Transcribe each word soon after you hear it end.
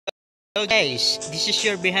Hello guys, this is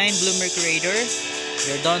your Behind Bloomer creator,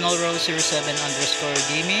 your Donald Rose 07 underscore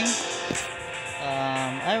gaming.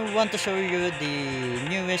 I want to show you the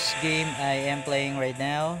newest game I am playing right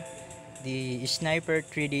now, the Sniper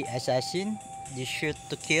 3D Assassin, the shoot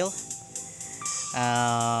to kill.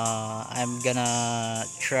 I'm gonna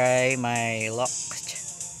try my luck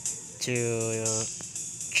to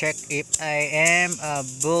check if I am a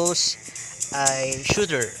bullseye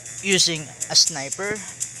shooter using a sniper,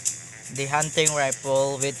 the hunting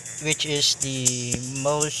rifle, with which is the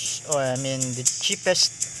most, or I mean the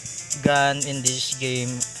cheapest gun in this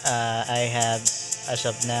game I have as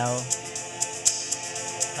of now.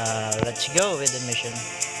 Let's go with the mission.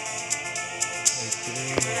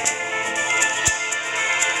 Okay.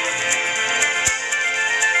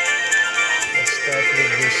 Let's start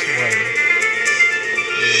with this one.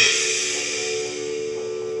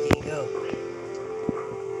 Okay, go.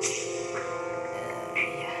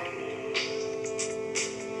 Yeah.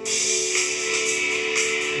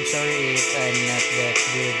 I'm sorry if I'm not that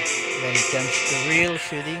good when it comes to real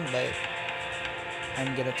shooting, but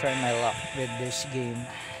I'm gonna try my luck with this game.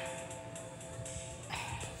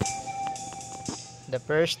 The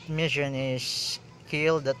first mission is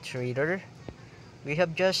kill the traitor. We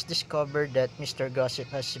have just discovered that Mr. Gossip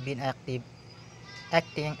has been acting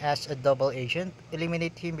as a double agent.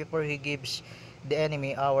 Eliminate him before he gives the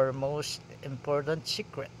enemy our most important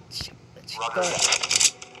secrets. Let's go.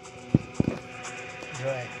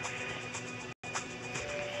 Right.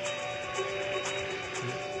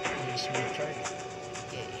 Here's my chart.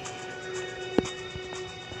 Okay.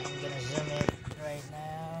 I'm gonna zoom it right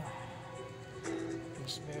now.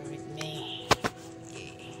 Please bear with me.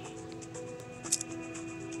 Okay.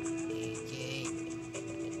 Okay.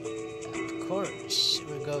 Of course,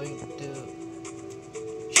 we're going to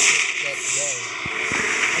shoot that guy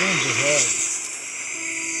in the head.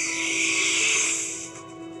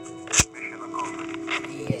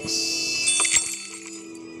 Yes.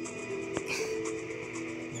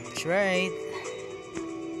 That's right.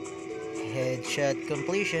 Headshot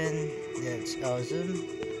completion. That's awesome.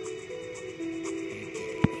 Okay.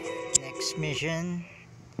 Next mission.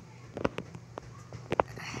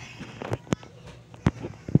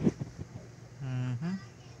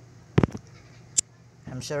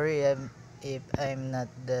 I'm sorry if I'm not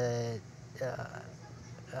uh, uh,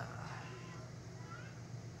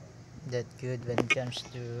 that good when it comes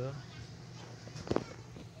to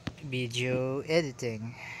video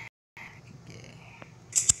editing. Okay.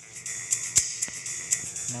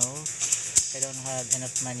 No, I don't have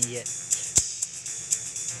enough money yet.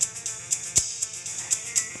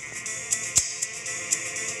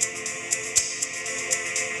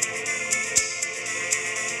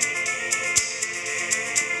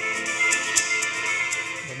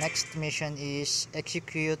 The next mission is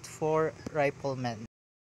execute 4 riflemen.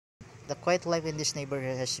 The quiet life in this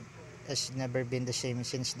neighborhood has never been the same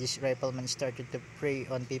since these riflemen started to prey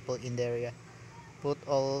on people in the area. Put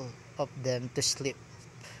all of them to sleep.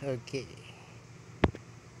 Okay.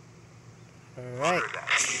 Alright.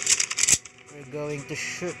 We're going to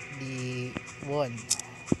shoot the one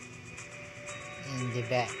in the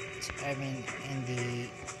back. I mean in the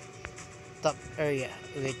top area,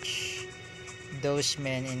 which those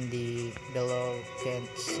men in the below can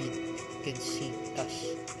see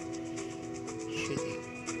us shooting.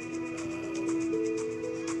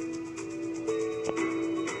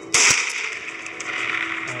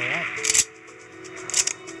 Alright.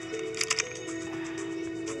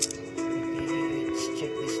 Okay, let's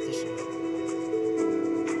check this one.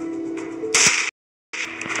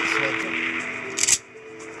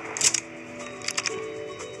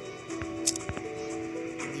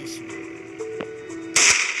 This one.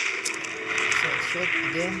 So let's shoot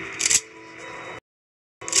again.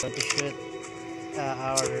 Going to shoot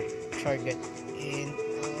our target in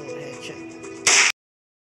all headshot.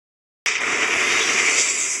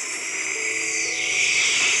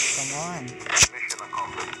 Come on.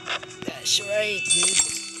 That's right, dude.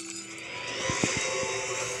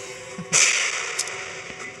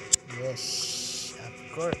 Yes, of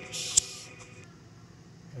course.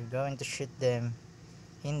 We're going to shoot them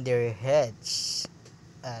in their heads,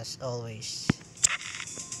 as always.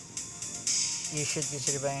 You should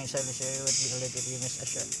consider buying a silencer. It would be a little if you miss a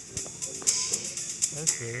shot.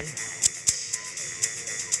 Okay.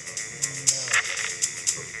 No.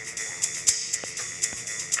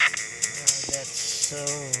 That's so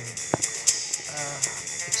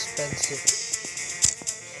expensive.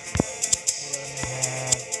 We don't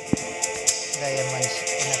have diamonds,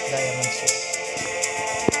 enough diamonds here.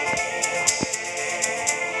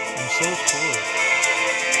 I'm so cool.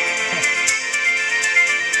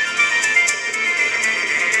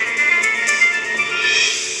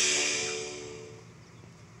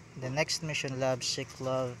 next mission, Love Sick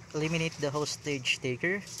Love. Eliminate the hostage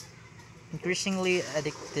taker. Increasingly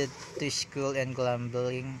addicted to school and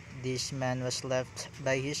gambling, this man was left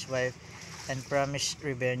by his wife and promised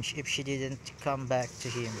revenge if she didn't come back to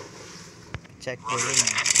him. Check the woman.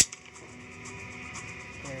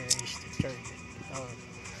 Where is the target? Oh,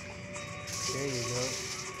 there you go.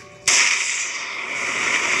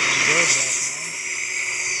 Good, Black Man.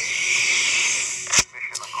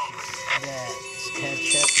 That's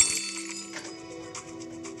headshot.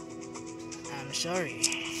 I'm sorry.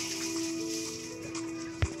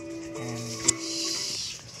 And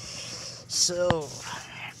this so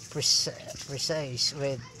precise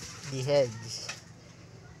with the heads.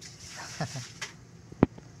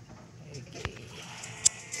 Okay,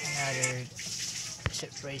 another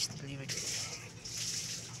surprise delivery.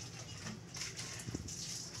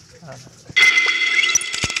 Oh, no.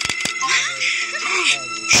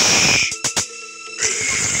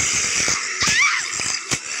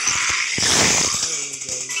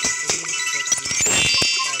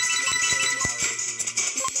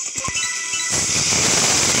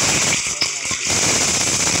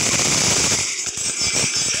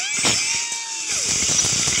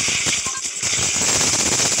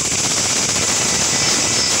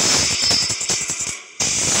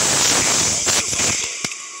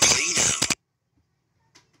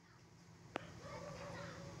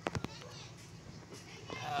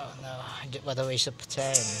 Oh no, what a waste of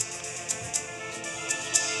time.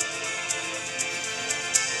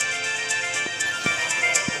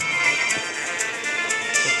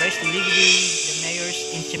 Surprise delivery, the mayor's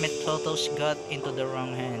intimate photos got into the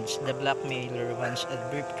wrong hands. The blackmailer wants a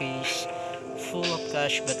briefcase full of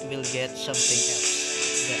cash but will get something else.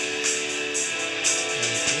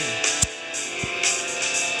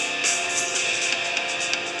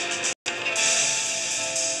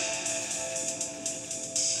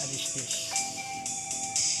 What is this?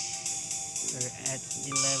 We're at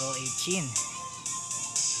the level 18.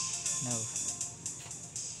 No.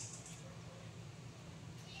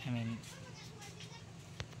 I mean,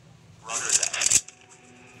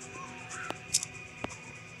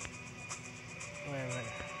 where?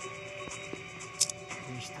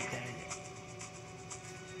 Where's the target?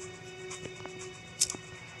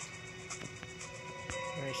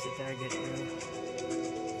 Where's the target, bro?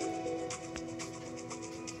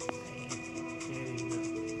 There you go.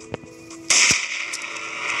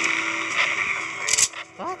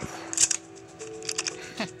 What?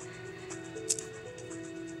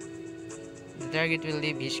 The target will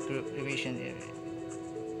leave his group division area.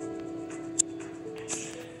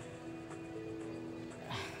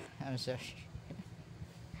 I'm sorry.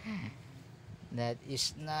 That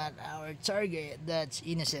is not our target. That's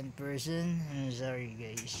innocent person. I'm sorry,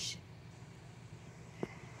 guys.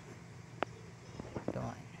 Come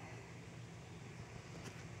on.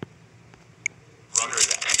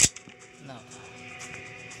 No.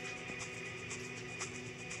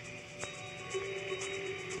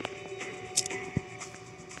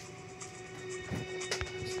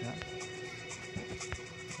 It's not.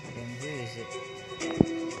 Then who is it?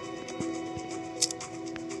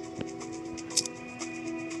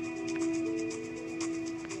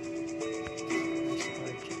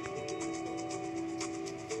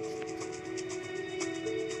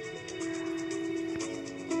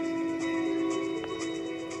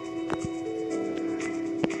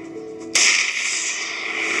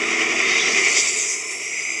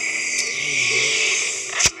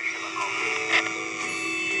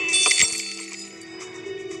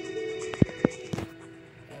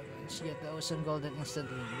 Get 1,000 golden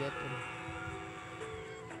instantly. Get them.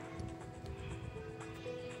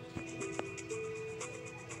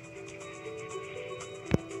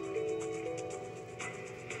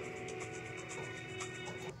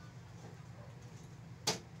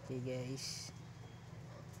 Okay, guys.